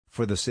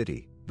For the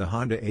city, the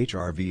Honda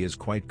HR-V is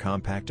quite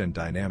compact and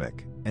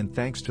dynamic, and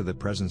thanks to the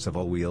presence of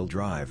all-wheel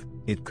drive,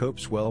 it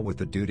copes well with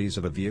the duties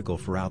of a vehicle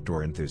for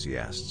outdoor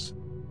enthusiasts.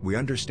 We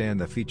understand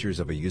the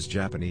features of a used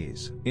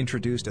Japanese.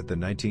 Introduced at the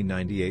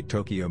 1998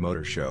 Tokyo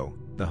Motor Show,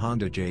 the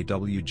Honda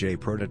JWJ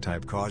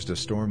prototype caused a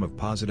storm of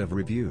positive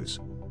reviews.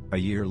 A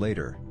year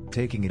later,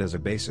 taking it as a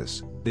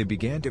basis, they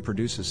began to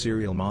produce a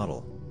serial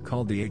model,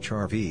 called the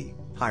HR-V,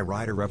 High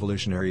Rider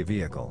Revolutionary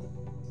Vehicle.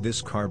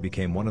 This car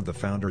became one of the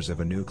founders of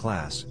a new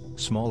class,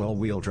 small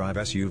all-wheel drive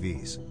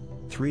SUVs.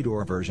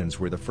 Three-door versions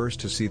were the first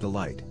to see the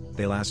light.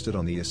 They lasted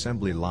on the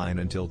assembly line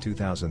until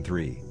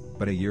 2003,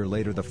 but a year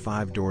later the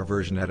five-door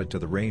version added to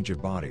the range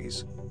of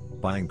bodies.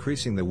 By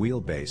increasing the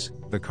wheelbase,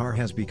 the car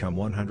has become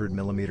 100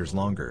 mm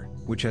longer,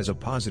 which has a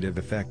positive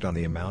effect on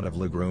the amount of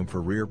legroom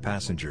for rear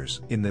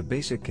passengers. In the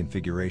basic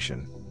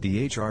configuration,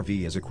 the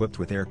HR-V is equipped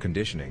with air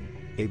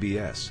conditioning,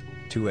 ABS,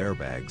 2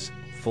 airbags,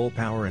 full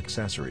power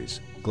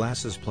accessories,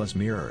 glasses plus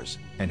mirrors,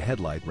 and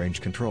headlight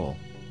range control.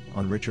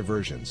 On richer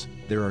versions,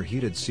 there are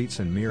heated seats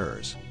and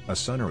mirrors, a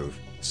sunroof,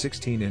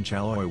 16-inch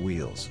alloy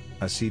wheels,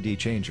 a CD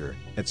changer,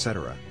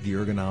 etc. The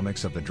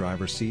ergonomics of the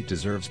driver's seat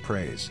deserves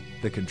praise.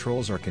 The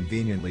controls are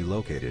conveniently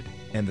located,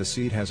 and the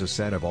seat has a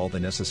set of all the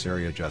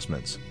necessary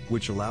adjustments,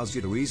 which allows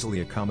you to easily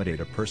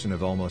accommodate a person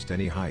of almost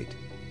any height.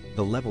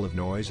 The level of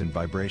noise and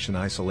vibration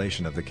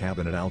isolation of the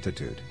cabin at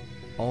altitude.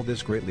 All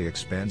this greatly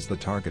expands the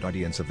target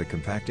audience of the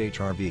compact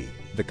HR-V.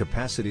 The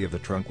capacity of the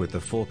trunk with the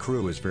full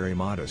crew is very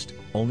modest,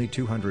 only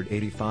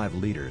 285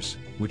 liters,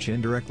 which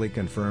indirectly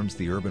confirms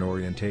the urban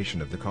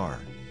orientation of the car.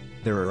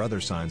 There are other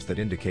signs that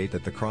indicate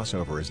that the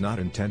crossover is not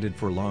intended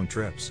for long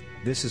trips.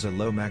 This is a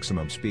low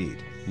maximum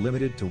speed,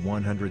 limited to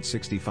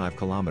 165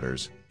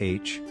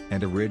 km/h,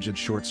 and a rigid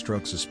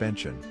short-stroke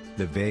suspension,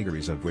 the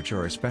vagaries of which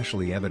are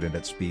especially evident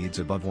at speeds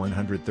above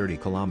 130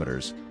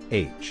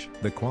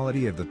 km/h. The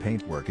quality of the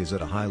paintwork is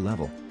at a high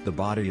level. The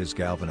body is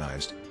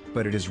galvanized,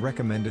 but it is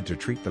recommended to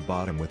treat the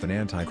bottom with an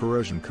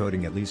anti-corrosion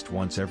coating at least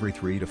once every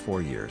 3 to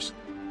 4 years.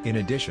 In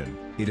addition,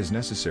 it is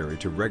necessary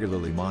to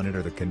regularly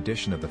monitor the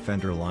condition of the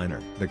fender liner.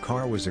 The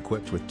car was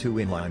equipped with two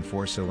inline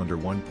four-cylinder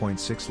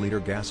 1.6-liter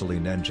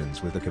gasoline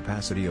engines with a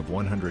capacity of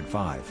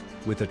 105,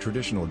 with a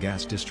traditional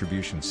gas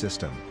distribution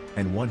system,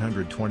 and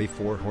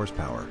 124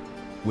 horsepower,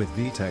 with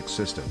VTEC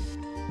system.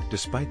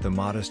 Despite the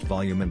modest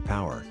volume and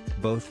power,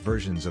 both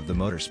versions of the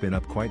motor spin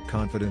up quite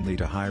confidently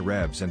to high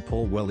revs and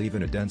pull well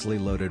even a densely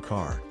loaded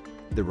car.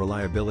 The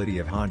reliability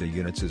of Honda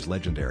units is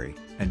legendary,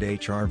 and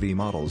HR-V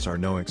models are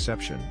no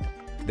exception.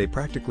 They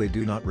practically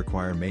do not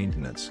require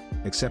maintenance,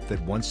 except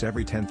that once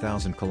every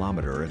 10,000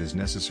 km it is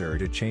necessary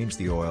to change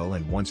the oil,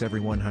 and once every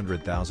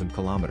 100,000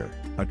 km,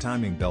 a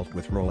timing belt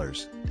with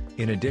rollers.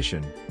 In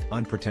addition,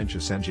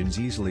 unpretentious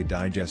engines easily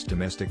digest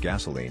domestic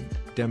gasoline,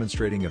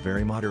 demonstrating a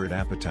very moderate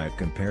appetite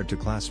compared to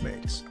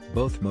classmates.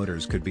 Both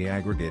motors could be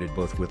aggregated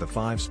both with a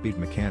 5-speed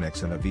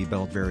mechanics and a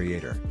V-belt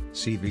variator,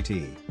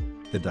 CVT.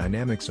 The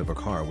dynamics of a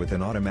car with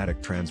an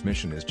automatic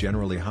transmission is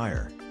generally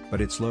higher,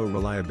 but its low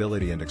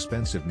reliability and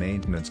expensive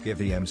maintenance give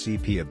the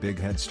MCP a big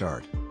head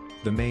start.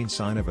 The main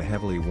sign of a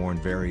heavily worn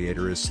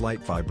variator is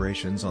slight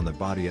vibrations on the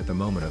body at the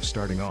moment of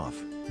starting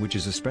off, which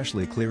is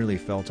especially clearly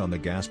felt on the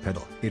gas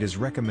pedal. It is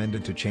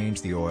recommended to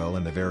change the oil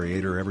in the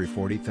variator every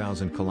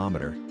 40,000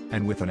 km,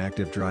 and with an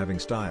active driving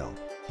style,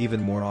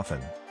 even more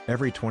often,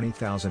 every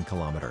 20,000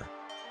 km.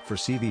 For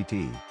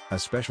CVT, a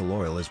special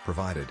oil is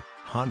provided,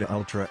 Honda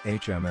Ultra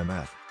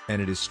HMMF,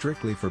 and it is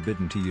strictly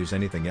forbidden to use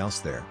anything else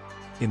there.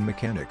 In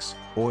mechanics,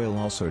 oil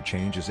also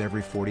changes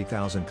every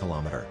 40,000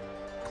 km.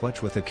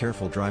 Clutch with a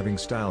careful driving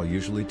style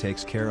usually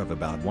takes care of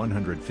about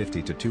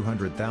 150 to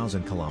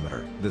 200,000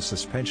 km. The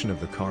suspension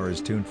of the car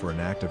is tuned for an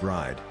active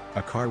ride.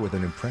 A car with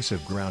an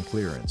impressive ground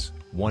clearance,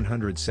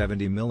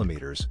 170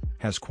 mm,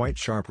 has quite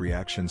sharp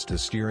reactions to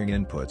steering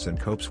inputs and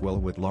copes well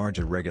with large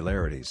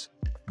irregularities.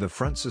 The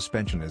front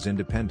suspension is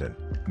independent,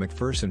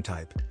 McPherson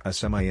type. A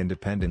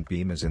semi-independent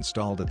beam is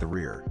installed at the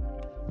rear.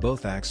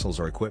 Both axles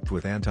are equipped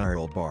with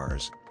anti-roll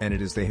bars, and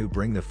it is they who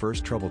bring the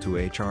first trouble to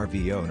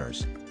HR-V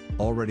owners.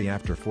 Already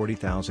after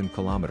 40,000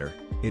 km,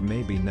 it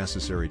may be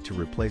necessary to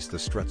replace the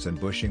struts and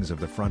bushings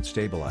of the front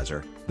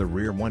stabilizer. The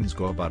rear ones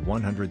go about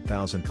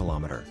 100,000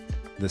 km.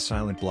 The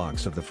silent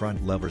blocks of the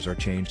front levers are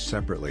changed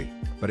separately,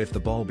 but if the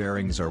ball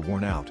bearings are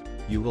worn out,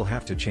 you will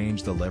have to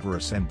change the lever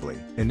assembly.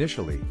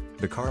 Initially,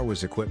 the car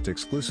was equipped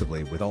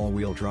exclusively with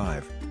all-wheel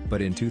drive,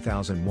 but in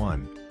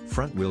 2001,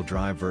 front-wheel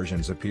drive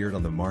versions appeared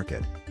on the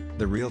market.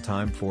 The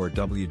real-time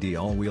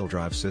 4WD all-wheel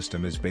drive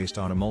system is based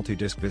on a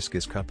multi-disc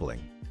viscous coupling.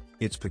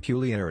 Its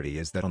peculiarity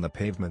is that on the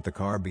pavement the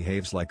car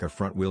behaves like a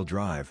front-wheel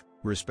drive,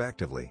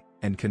 respectively,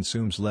 and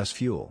consumes less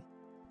fuel.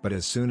 But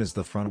as soon as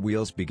the front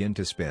wheels begin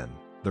to spin,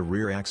 the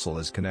rear axle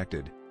is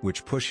connected,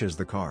 which pushes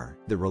the car.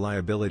 The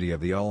reliability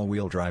of the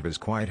all-wheel drive is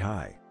quite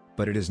high,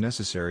 but it is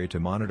necessary to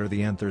monitor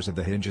the anthers of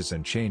the hinges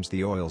and change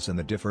the oils in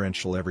the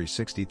differential every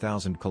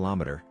 60,000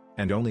 km.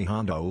 And only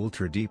Honda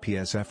Ultra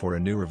DPSF or a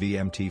newer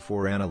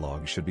VMT4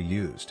 analog should be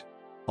used.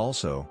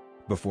 Also,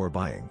 Before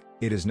buying,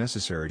 it is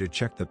necessary to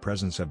check the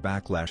presence of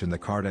backlash in the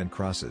card and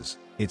crosses.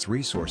 Its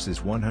resource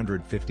is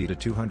 150 to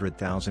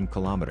 200,000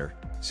 km,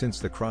 since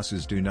the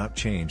crosses do not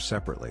change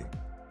separately.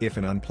 If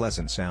an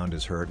unpleasant sound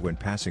is heard when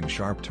passing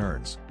sharp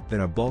turns,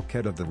 then a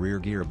bulkhead of the rear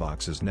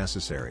gearbox is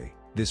necessary.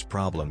 This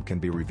problem can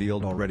be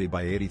revealed already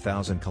by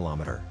 80,000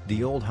 km.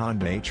 The old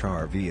Honda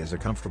HR-V is a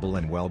comfortable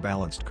and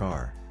well-balanced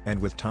car, and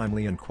with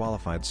timely and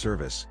qualified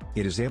service,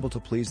 it is able to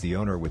please the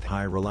owner with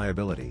high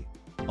reliability.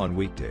 On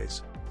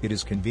weekdays, it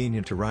is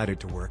convenient to ride it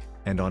to work,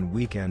 and on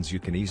weekends you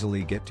can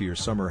easily get to your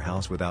summer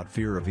house without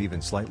fear of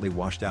even slightly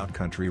washed-out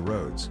country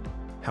roads.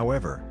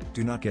 However,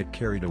 do not get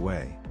carried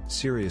away.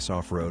 Serious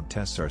off-road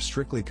tests are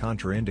strictly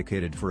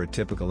contraindicated for a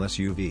typical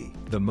SUV.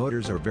 The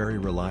motors are very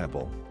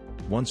reliable.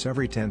 Once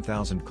every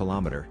 10,000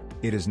 km,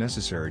 it is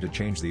necessary to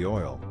change the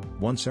oil.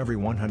 Once every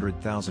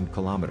 100,000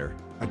 km,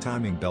 a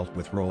timing belt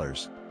with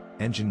rollers.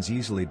 Engines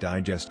easily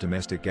digest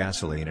domestic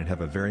gasoline and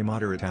have a very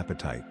moderate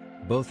appetite.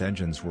 Both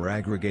engines were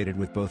aggregated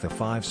with both a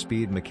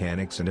 5-speed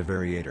mechanics and a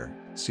variator,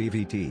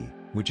 CVT,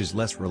 which is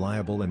less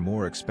reliable and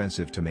more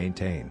expensive to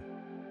maintain.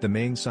 The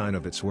main sign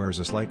of its wear is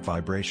a slight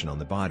vibration on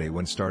the body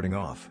when starting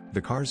off.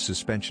 The car's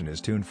suspension is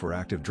tuned for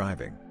active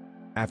driving.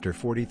 After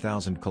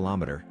 40,000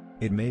 km,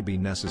 it may be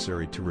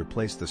necessary to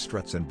replace the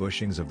struts and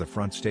bushings of the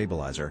front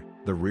stabilizer.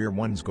 The rear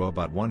ones go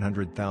about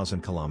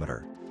 100,000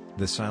 km.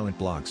 The silent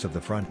blocks of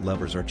the front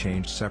levers are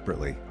changed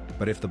separately,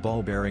 but if the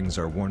ball bearings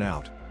are worn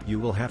out, you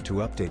will have to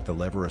update the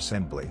lever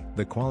assembly.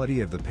 The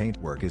quality of the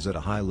paintwork is at a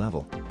high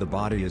level. The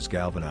body is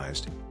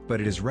galvanized, but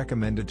it is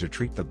recommended to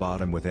treat the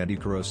bottom with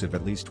anti-corrosive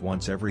at least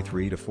once every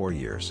 3 to 4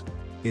 years.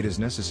 It is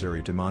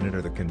necessary to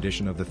monitor the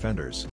condition of the fenders.